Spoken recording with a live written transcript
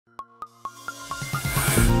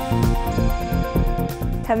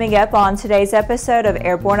Coming up on today's episode of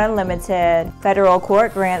Airborne Unlimited, Federal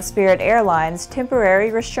Court grants Spirit Airlines temporary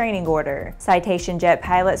restraining order. Citation Jet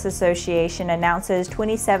Pilots Association announces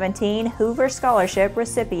 2017 Hoover Scholarship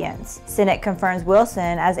recipients. Senate confirms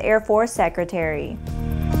Wilson as Air Force Secretary.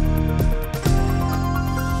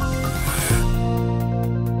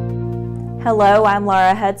 Hello, I'm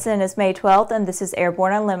Laura Hudson. It's May 12th and this is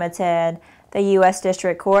Airborne Unlimited. The U.S.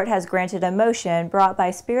 District Court has granted a motion brought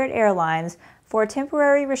by Spirit Airlines for a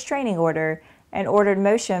temporary restraining order and ordered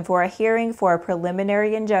motion for a hearing for a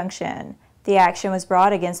preliminary injunction. The action was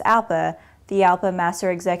brought against ALPA, the ALPA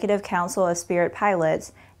Master Executive Council of Spirit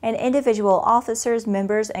Pilots, and individual officers,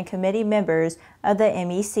 members, and committee members of the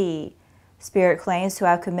MEC. Spirit claims to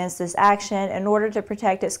have commenced this action in order to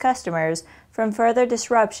protect its customers from further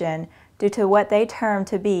disruption due to what they term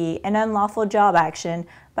to be an unlawful job action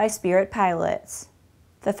by Spirit pilots.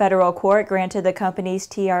 The federal court granted the company's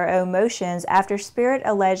TRO motions after Spirit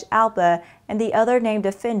alleged ALPA and the other named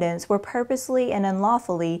defendants were purposely and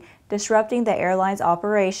unlawfully disrupting the airline's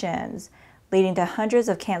operations, leading to hundreds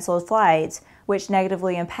of canceled flights, which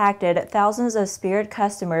negatively impacted thousands of Spirit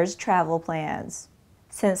customers' travel plans.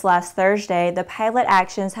 Since last Thursday, the pilot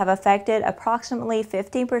actions have affected approximately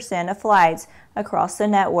 15% of flights across the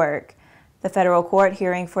network. The federal court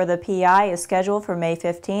hearing for the PI is scheduled for May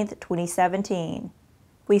 15, 2017.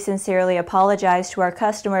 We sincerely apologize to our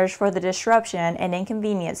customers for the disruption and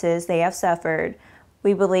inconveniences they have suffered.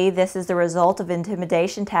 We believe this is the result of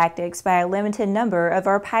intimidation tactics by a limited number of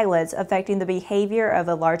our pilots affecting the behavior of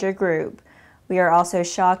a larger group. We are also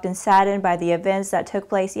shocked and saddened by the events that took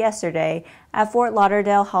place yesterday at Fort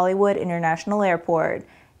Lauderdale-Hollywood International Airport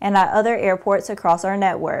and at other airports across our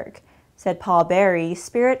network, said Paul Berry,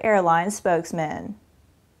 Spirit Airlines spokesman.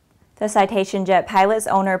 The Citation Jet Pilots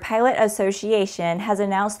Owner Pilot Association has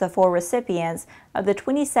announced the 4 recipients of the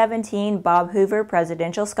 2017 Bob Hoover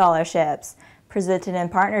Presidential Scholarships, presented in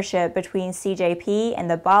partnership between CJP and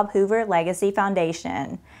the Bob Hoover Legacy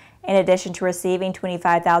Foundation, in addition to receiving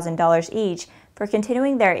 $25,000 each for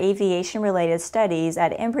continuing their aviation-related studies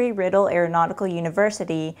at Embry-Riddle Aeronautical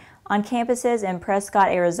University on campuses in Prescott,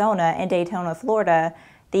 Arizona and Daytona, Florida.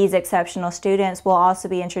 These exceptional students will also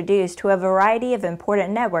be introduced to a variety of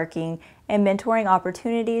important networking and mentoring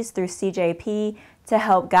opportunities through CJP to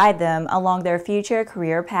help guide them along their future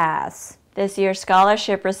career paths. This year's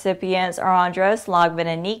scholarship recipients are Andros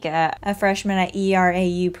Logvin-Anika, a freshman at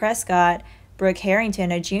ERAU Prescott, Brooke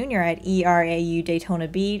Harrington, a junior at ERAU Daytona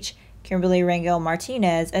Beach, Kimberly Rangel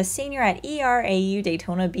Martinez, a senior at ERAU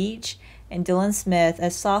Daytona Beach, and Dylan Smith, a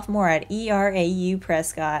sophomore at ERAU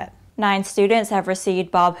Prescott. 9 students have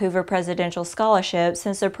received Bob Hoover Presidential Scholarships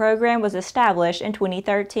since the program was established in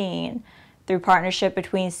 2013. Through partnership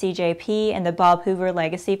between CJP and the Bob Hoover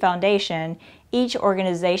Legacy Foundation, each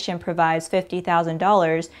organization provides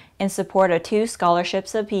 $50,000 in support of 2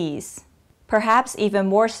 scholarships apiece. Perhaps even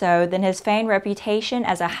more so than his famed reputation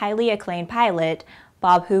as a highly acclaimed pilot,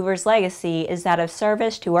 Bob Hoover's legacy is that of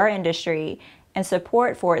service to our industry and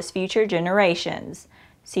support for its future generations.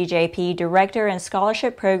 CJP Director and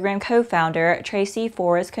Scholarship Program Co-founder Tracy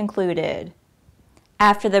Forrest concluded.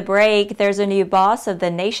 After the break, there's a new boss of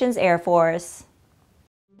the nation's Air Force.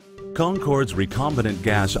 Concorde's recombinant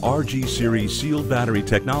gas RG series sealed battery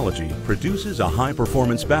technology produces a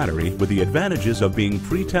high-performance battery with the advantages of being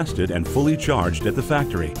pre-tested and fully charged at the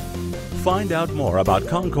factory. Find out more about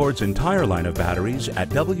Concorde's entire line of batteries at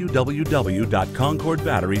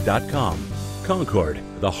www.concordebattery.com. Concorde,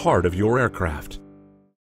 the heart of your aircraft.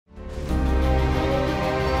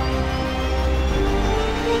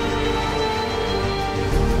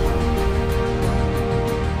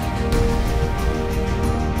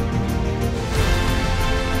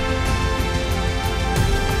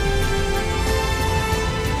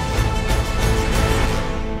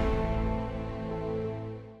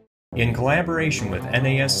 In collaboration with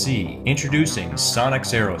NASC, introducing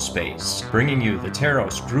Sonix Aerospace, bringing you the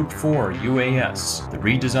Taros Group 4 UAS, the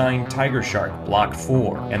redesigned Tiger Shark Block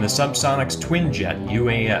 4, and the Subsonics Twinjet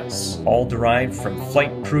UAS, all derived from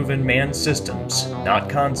flight-proven manned systems, not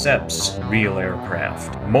concepts, real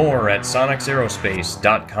aircraft. More at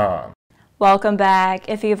sonixaerospace.com. Welcome back.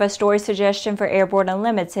 If you have a story suggestion for Airborne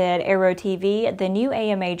Unlimited, Aero-TV, the new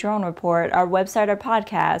AMA drone report, our website or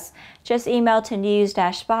podcast, just email to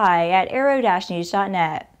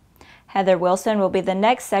news-spy@aero-news.net. Heather Wilson will be the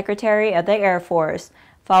next Secretary of the Air Force,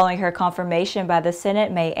 following her confirmation by the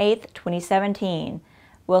Senate May 8, 2017.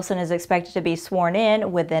 Wilson is expected to be sworn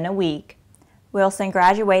in within a week. Wilson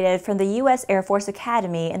graduated from the U.S. Air Force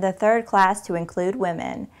Academy in the 3rd class to include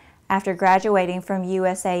women. After graduating from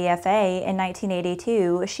USAFA in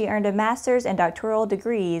 1982, she earned a master's and doctoral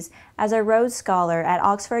degrees as a Rhodes Scholar at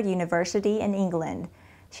Oxford University in England.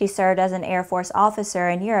 She served as an Air Force officer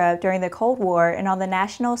in Europe during the Cold War and on the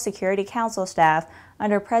National Security Council staff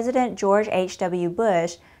under President George H.W.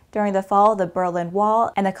 Bush during the fall of the Berlin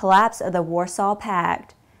Wall and the collapse of the Warsaw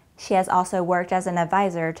Pact. She has also worked as an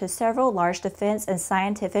advisor to several large defense and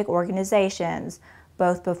scientific organizations,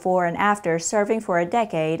 both before and after serving for a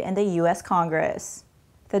decade in the U.S. Congress.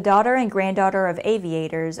 The daughter and granddaughter of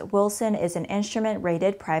aviators, Wilson is an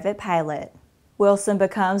instrument-rated private pilot. Wilson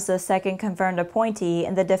becomes the second confirmed appointee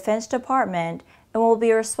in the Defense Department and will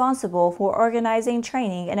be responsible for organizing,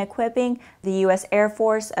 training, and equipping the U.S. Air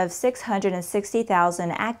Force of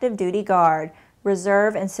 660,000 active duty Guard,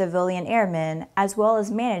 Reserve, and civilian airmen, as well as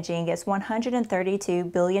managing its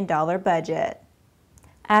 $132 billion budget.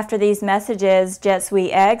 After these messages,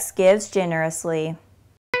 JetSuiteX gives generously.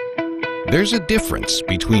 There's a difference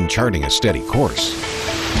between charting a steady course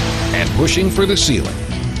and pushing for the ceiling.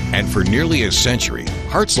 And for nearly a century,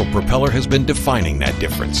 Hartzell Propeller has been defining that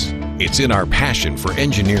difference. It's in our passion for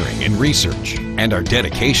engineering and research and our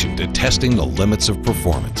dedication to testing the limits of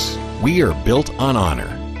performance. We are built on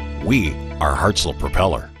honor. We are Hartzell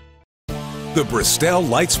Propeller. The Bristol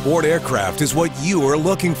Light Sport aircraft is what you are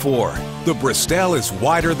looking for. The Bristol is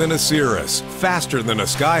wider than a Cirrus, faster than a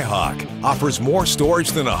Skyhawk, offers more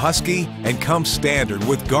storage than a Husky, and comes standard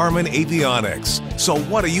with Garmin avionics. So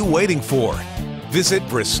what are you waiting for? Visit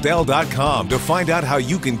Bristol.com to find out how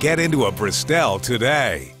you can get into a Bristol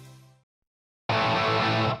today.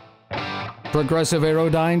 Progressive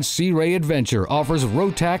Aerodyne Sea Ray Adventure offers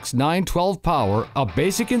Rotax 912 power, a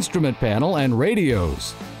basic instrument panel, and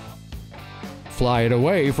radios. Fly it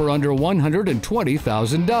away for under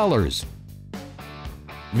 $120,000.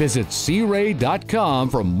 Visit SeaRay.com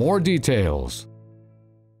for more details.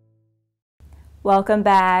 Welcome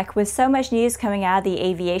back. With so much news coming out of the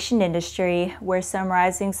aviation industry, we're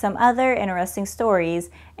summarizing some other interesting stories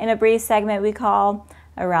in a brief segment we call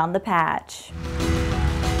Around the Patch.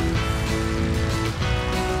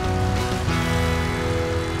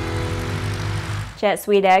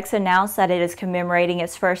 JetSuiteX announced that it is commemorating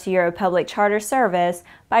its first year of public charter service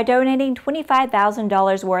by donating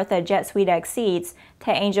 $25,000 worth of JetSuiteX seats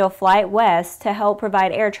to Angel Flight West to help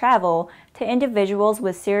provide air travel to individuals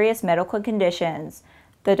with serious medical conditions.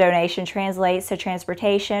 The donation translates to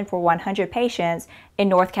transportation for 100 patients in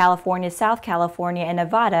North California, South California, and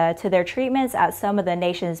Nevada to their treatments at some of the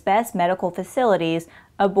nation's best medical facilities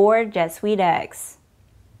aboard JetSuiteX.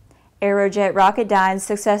 Aerojet Rocketdyne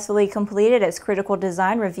successfully completed its critical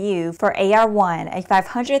design review for AR-1, a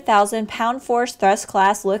 500,000-pound force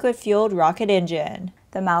thrust-class liquid-fueled rocket engine.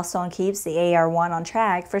 The milestone keeps the AR-1 on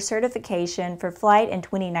track for certification for flight in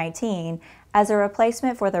 2019 as a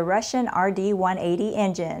replacement for the Russian RD-180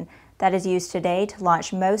 engine that is used today to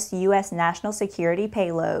launch most U.S. national security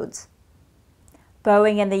payloads.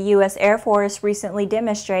 Boeing and the U.S. Air Force recently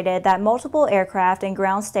demonstrated that multiple aircraft and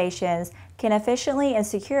ground stations can efficiently and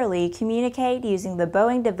securely communicate using the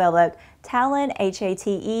Boeing-developed Talon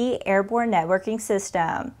HATE airborne networking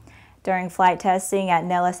system. During flight testing at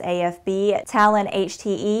Nellis AFB, Talon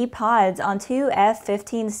HTE pods on two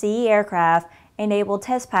F-15C aircraft enabled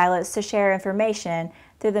test pilots to share information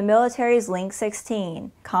through the military's Link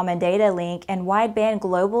 16, Common Data Link, and wideband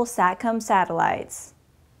global SATCOM satellites.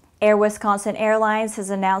 Air Wisconsin Airlines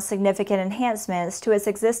has announced significant enhancements to its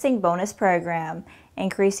existing bonus program,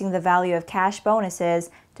 increasing the value of cash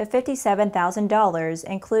bonuses to $57,000,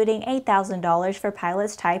 including $8,000 for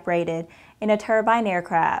pilots type-rated in a turbine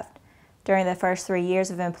aircraft. During the first 3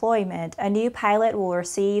 years of employment, a new pilot will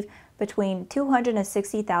receive between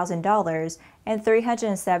 $260,000 and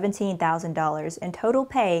 $317,000 in total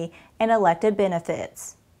pay and elected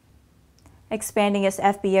benefits. Expanding its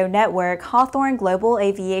FBO network, Hawthorne Global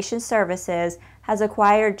Aviation Services has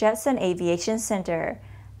acquired Jetson Aviation Center,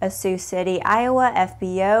 a Sioux City, Iowa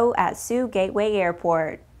FBO at Sioux Gateway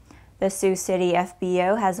Airport. The Sioux City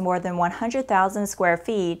FBO has more than 100,000 square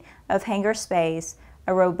feet of hangar space,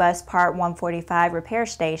 a robust Part 145 repair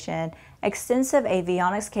station, extensive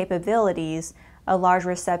avionics capabilities, a large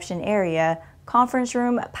reception area, conference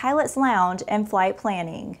room, pilot's lounge, and flight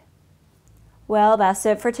planning. Well, that's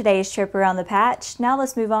it for today's trip around the patch. Now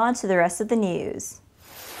let's move on to the rest of the news.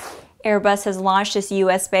 Airbus has launched its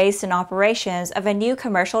U.S. base and operations of a new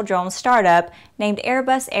commercial drone startup named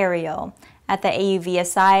Airbus Aerial at the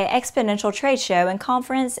AUVSI Exponential Trade Show and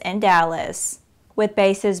Conference in Dallas. With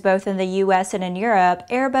bases both in the U.S. and in Europe,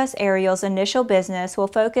 Airbus Aerial's initial business will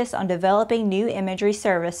focus on developing new imagery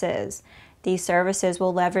services. These services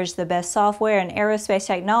will leverage the best software and aerospace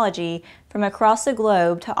technology from across the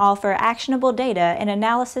globe to offer actionable data and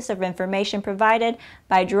analysis of information provided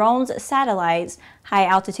by drones, satellites,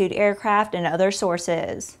 high-altitude aircraft, and other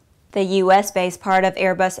sources. The U.S.-based part of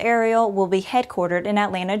Airbus Aerial will be headquartered in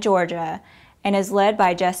Atlanta, Georgia, and is led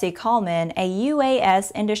by Jesse Coleman, a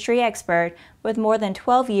UAS industry expert with more than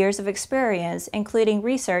 12 years of experience, including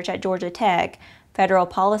research at Georgia Tech, federal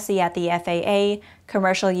policy at the FAA,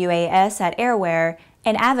 commercial UAS at Airware,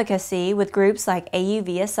 and advocacy with groups like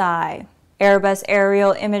AUVSI. Airbus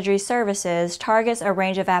Aerial Imagery Services targets a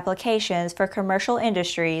range of applications for commercial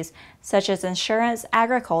industries such as insurance,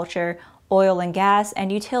 agriculture, oil and gas,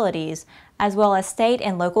 and utilities, as well as state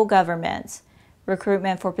and local governments.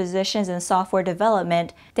 Recruitment for positions in software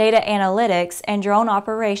development, data analytics, and drone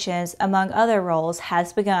operations, among other roles,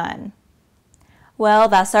 has begun. Well,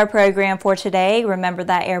 that's our program for today. Remember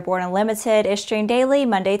that Airborne Unlimited is streamed daily,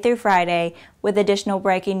 Monday through Friday, with additional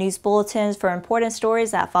breaking news bulletins for important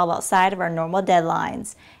stories that fall outside of our normal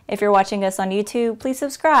deadlines. If you're watching us on YouTube, please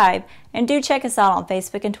subscribe, and do check us out on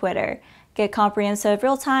Facebook and Twitter. Get comprehensive,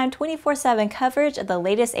 real-time, 24/7 coverage of the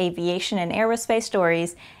latest aviation and aerospace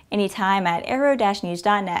stories anytime at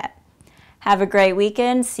aero-news.net. Have a great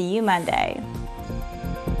weekend. See you Monday.